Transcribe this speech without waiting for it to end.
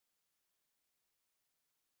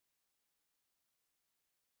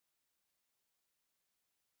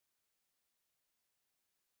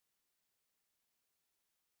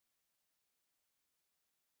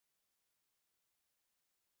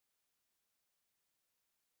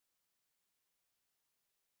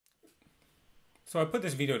So I put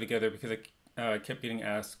this video together because I kept getting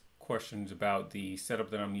asked questions about the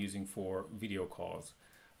setup that I'm using for video calls.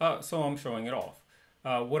 So I'm showing it off.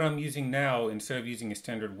 What I'm using now, instead of using a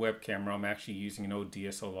standard web camera, I'm actually using an old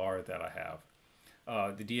DSLR that I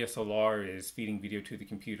have. The DSLR is feeding video to the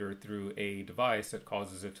computer through a device that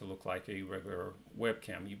causes it to look like a regular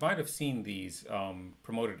webcam. You might have seen these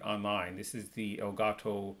promoted online. This is the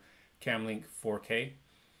Elgato Camlink 4K.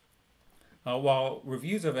 While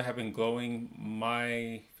reviews of it have been glowing,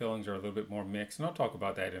 my feelings are a little bit more mixed, and I'll talk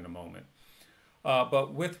about that in a moment.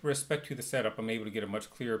 But with respect to the setup, I'm able to get a much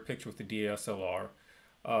clearer picture with the DSLR.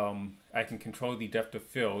 I can control the depth of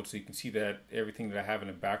field, so you can see that everything that I have in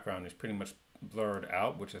the background is pretty much blurred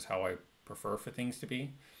out, which is how I prefer for things to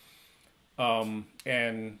be. So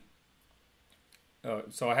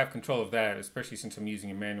I have control of that, especially since I'm using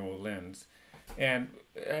a manual lens. And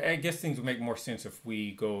I guess things would make more sense if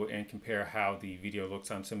we go and compare how the video looks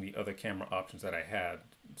on some of the other camera options that I had.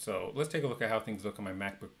 So let's take a look at how things look on my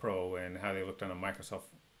MacBook Pro and how they looked on a Microsoft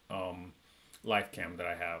LifeCam that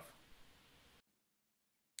I have.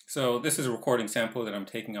 So this is a recording sample that I'm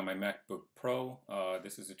taking on my MacBook Pro.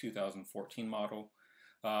 This is a 2014 model.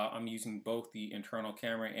 I'm using both the internal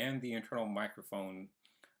camera and the internal microphone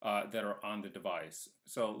that are on the device.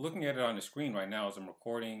 So looking at it on the screen right now as I'm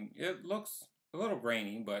recording, it looks a little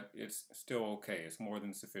grainy, but it's still okay. It's more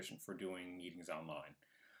than sufficient for doing meetings online.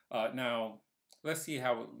 Now, let's see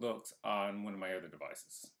how it looks on one of my other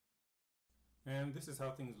devices. And this is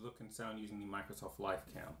how things look and sound using the Microsoft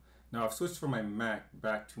LifeCam. Now, I've switched from my Mac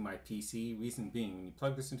back to my PC. Reason being, when you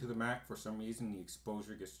plug this into the Mac, for some reason, the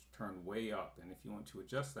exposure gets turned way up. And if you want to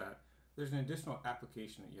adjust that, there's an additional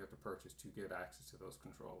application that you have to purchase to get access to those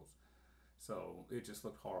controls. So it just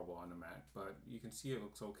looked horrible on the Mac, but you can see it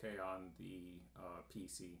looks okay on the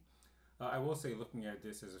PC. I will say, looking at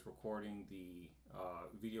this as it's recording, the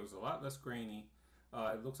video is a lot less grainy.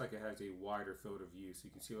 It looks like it has a wider field of view, so you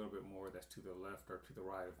can see a little bit more that's to the left or to the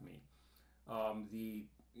right of me.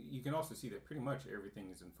 You can also see that pretty much everything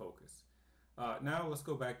is in focus. Now let's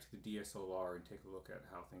go back to the DSLR and take a look at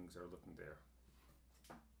how things are looking there.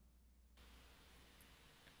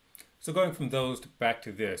 So going from those back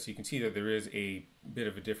to this, you can see that there is a bit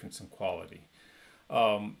of a difference in quality.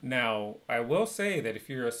 Now, I will say that if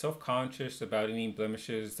you're self-conscious about any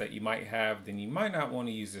blemishes that you might have, then you might not want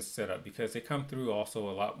to use this setup because they come through also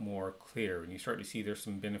a lot more clear, and you start to see there's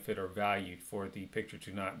some benefit or value for the picture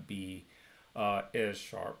to not be as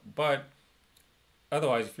sharp. But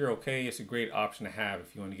otherwise, if you're okay, it's a great option to have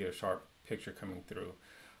if you want to get a sharp picture coming through.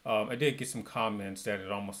 I did get some comments that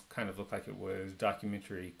it almost kind of looked like it was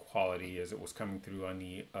documentary quality as it was coming through on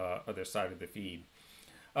the other side of the feed.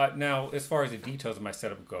 Now, as far as the details of my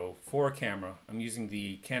setup go, for a camera, I'm using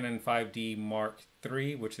the Canon 5D Mark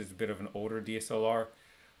III, which is a bit of an older DSLR.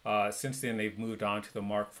 Since then, they've moved on to the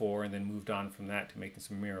Mark IV and then moved on from that to making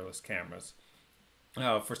some mirrorless cameras.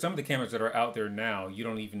 For some of the cameras that are out there now, you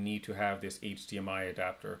don't even need to have this HDMI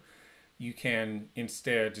adapter. You can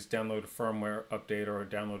instead just download a firmware update or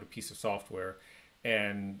download a piece of software,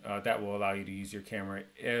 and that will allow you to use your camera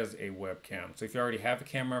as a webcam. So if you already have a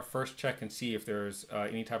camera, first check and see if there's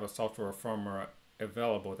any type of software or firmware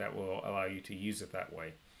available that will allow you to use it that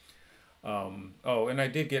way. Oh, and I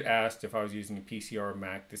did get asked if I was using a PC or a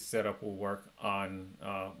Mac. This setup will work on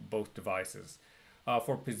both devices.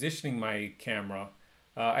 For positioning my camera,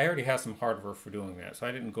 I already have some hardware for doing that, so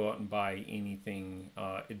I didn't go out and buy anything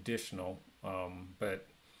additional, but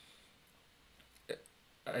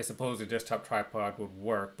I suppose a desktop tripod would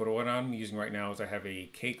work. But what I'm using right now is I have a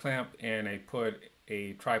K-clamp and I put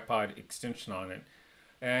a tripod extension on it,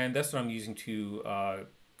 and that's what I'm using to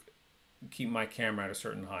keep my camera at a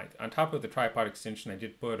certain height. On top of the tripod extension, I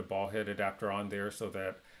did put a ball head adapter on there so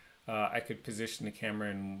that I could position the camera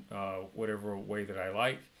in whatever way that I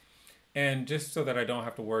like. And just so that I don't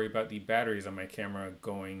have to worry about the batteries on my camera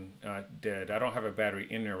going dead. I don't have a battery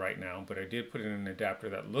in there right now, but I did put in an adapter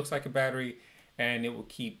that looks like a battery, and it will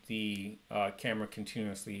keep the camera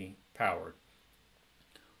continuously powered.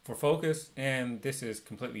 For focus, and this is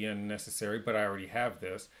completely unnecessary, but I already have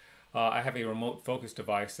this, I have a remote focus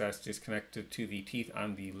device that's just connected to the teeth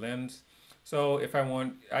on the lens. So if I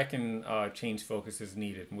want, I can change focus as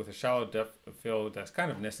needed. And with a shallow depth of field, that's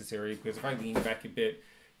kind of necessary because if I lean back a bit,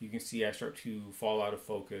 you can see I start to fall out of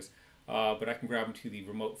focus, but I can grab into the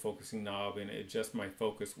remote focusing knob and adjust my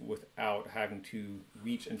focus without having to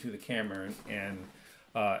reach into the camera and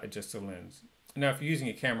adjust the lens. Now, if you're using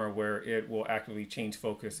a camera where it will actively change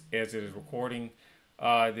focus as it is recording,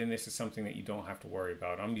 then this is something that you don't have to worry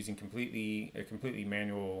about. I'm using a completely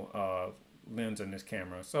manual lens on this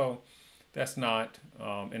camera, so that's not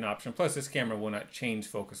an option. Plus, this camera will not change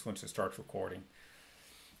focus once it starts recording.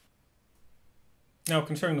 Now,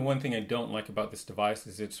 concerning the one thing I don't like about this device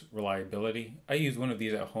is its reliability. I use one of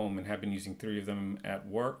these at home and have been using 3 of them at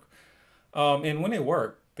work. And when they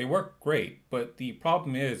work great. But the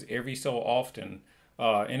problem is every so often,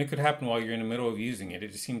 and it could happen while you're in the middle of using it,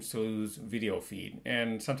 it just seems to lose video feed.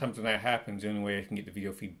 And sometimes when that happens, the only way I can get the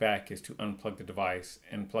video feed back is to unplug the device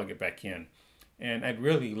and plug it back in. And I'd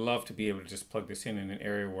really love to be able to just plug this in an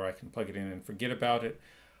area where I can plug it in and forget about it.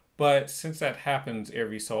 But since that happens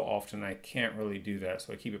every so often, I can't really do that.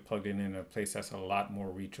 So I keep it plugged in a place that's a lot more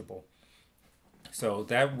reachable. So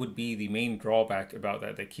that would be the main drawback about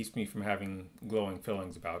that keeps me from having glowing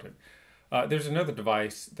feelings about it. There's another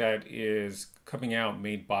device that is coming out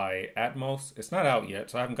made by Atmos. It's not out yet,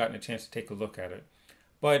 so I haven't gotten a chance to take a look at it.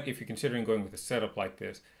 But if you're considering going with a setup like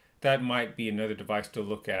this, that might be another device to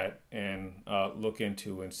look at and look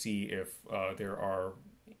into and see if there are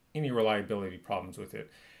any reliability problems with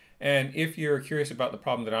it. And if you're curious about the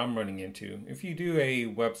problem that I'm running into, if you do a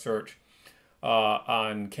web search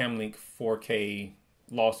on Camlink 4K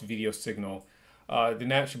lost video signal, then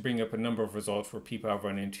that should bring up a number of results where people have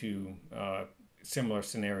run into similar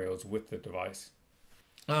scenarios with the device.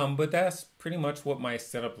 But that's pretty much what my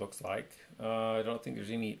setup looks like. I don't think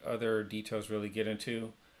there's any other details really get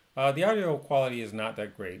into. The audio quality is not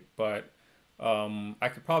that great, but I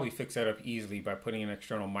could probably fix that up easily by putting an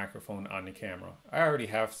external microphone on the camera. I already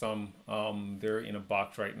have some. They're in a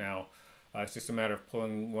box right now. It's just a matter of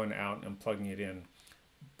pulling one out and plugging it in.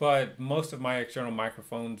 But most of my external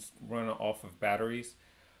microphones run off of batteries.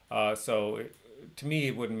 To me,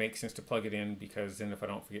 it wouldn't make sense to plug it in, because then if I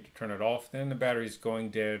don't forget to turn it off, then the battery's going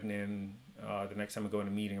dead, and then the next time I go in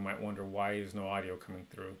a meeting, I might wonder why is no audio coming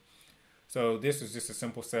through. So this is just a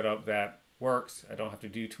simple setup that works. I don't have to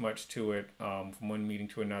do too much to it from one meeting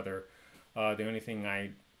to another. The only thing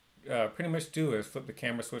I pretty much do is flip the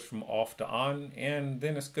camera switch from off to on, and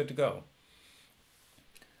then it's good to go.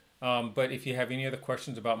 But if you have any other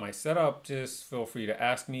questions about my setup, just feel free to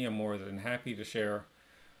ask me. I'm more than happy to share.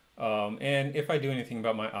 And if I do anything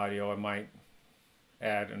about my audio, I might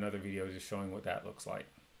add another video just showing what that looks like.